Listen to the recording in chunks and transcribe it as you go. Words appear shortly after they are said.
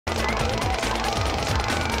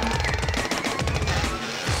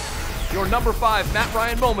Your number 5 Matt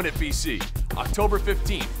Ryan moment at BC. October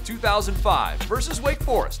 15, 2005 versus Wake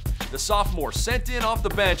Forest. The sophomore sent in off the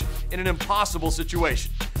bench in an impossible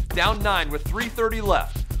situation. Down 9 with 3:30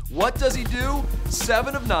 left. What does he do?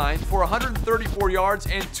 7 of 9 for 134 yards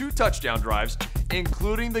and 2 touchdown drives,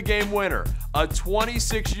 including the game winner, a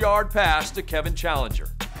 26-yard pass to Kevin Challenger.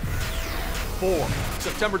 4.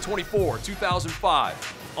 September 24,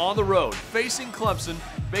 2005. On the road, facing Clemson,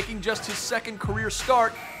 making just his second career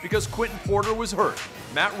start because Quentin Porter was hurt.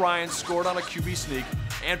 Matt Ryan scored on a QB sneak,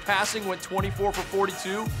 and passing went 24 for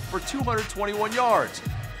 42 for 221 yards.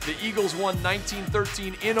 The Eagles won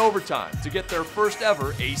 19-13 in overtime to get their first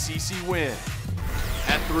ever ACC win.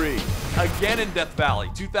 At 3, again in Death Valley,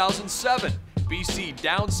 2007. BC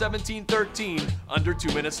down 17-13, under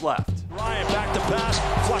 2 minutes left. Ryan back to pass,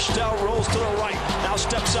 flushed out, rolls to the right, now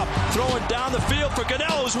steps up, throwing down the field for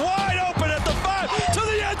Goodell, who's wide open at the 5, to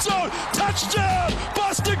the end zone, touchdown,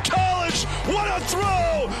 Boston College, what a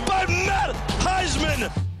throw by Matt Heisman.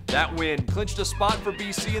 That win clinched a spot for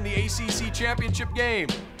BC in the ACC championship game.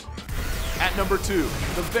 At number 2,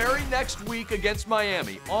 the very next week against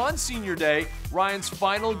Miami, on Senior Day, Ryan's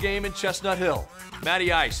final game in Chestnut Hill.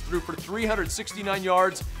 Matty Ice threw for 369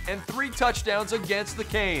 yards and 3 touchdowns against the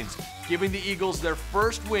Canes, giving the Eagles their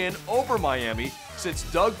first win over Miami since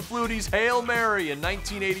Doug Flutie's Hail Mary in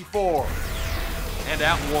 1984. And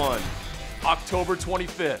at 1, October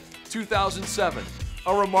 25th, 2007,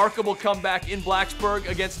 a remarkable comeback in Blacksburg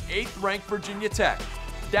against 8th-ranked Virginia Tech.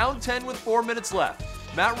 Down 10 with 4 minutes left,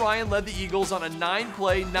 Matt Ryan led the Eagles on a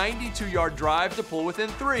 9-play, 92-yard drive to pull within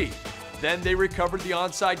 3. Then they recovered the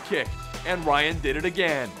onside kick, and Ryan did it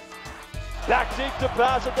again. Back deep to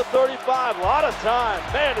pass at the 35. A lot of time.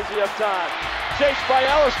 Man, does he have time. Chased by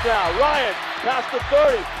Ellis now. Ryan past the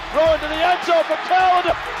 30. Throwing to the end zone for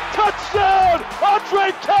Callender. Touchdown!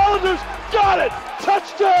 Andre Callender's got it!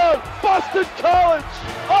 Touchdown! Boston College!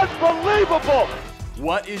 Unbelievable!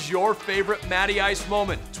 What is your favorite Matty Ice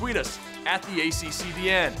moment? Tweet us at the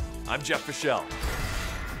ACCDN. I'm Jeff Fischel.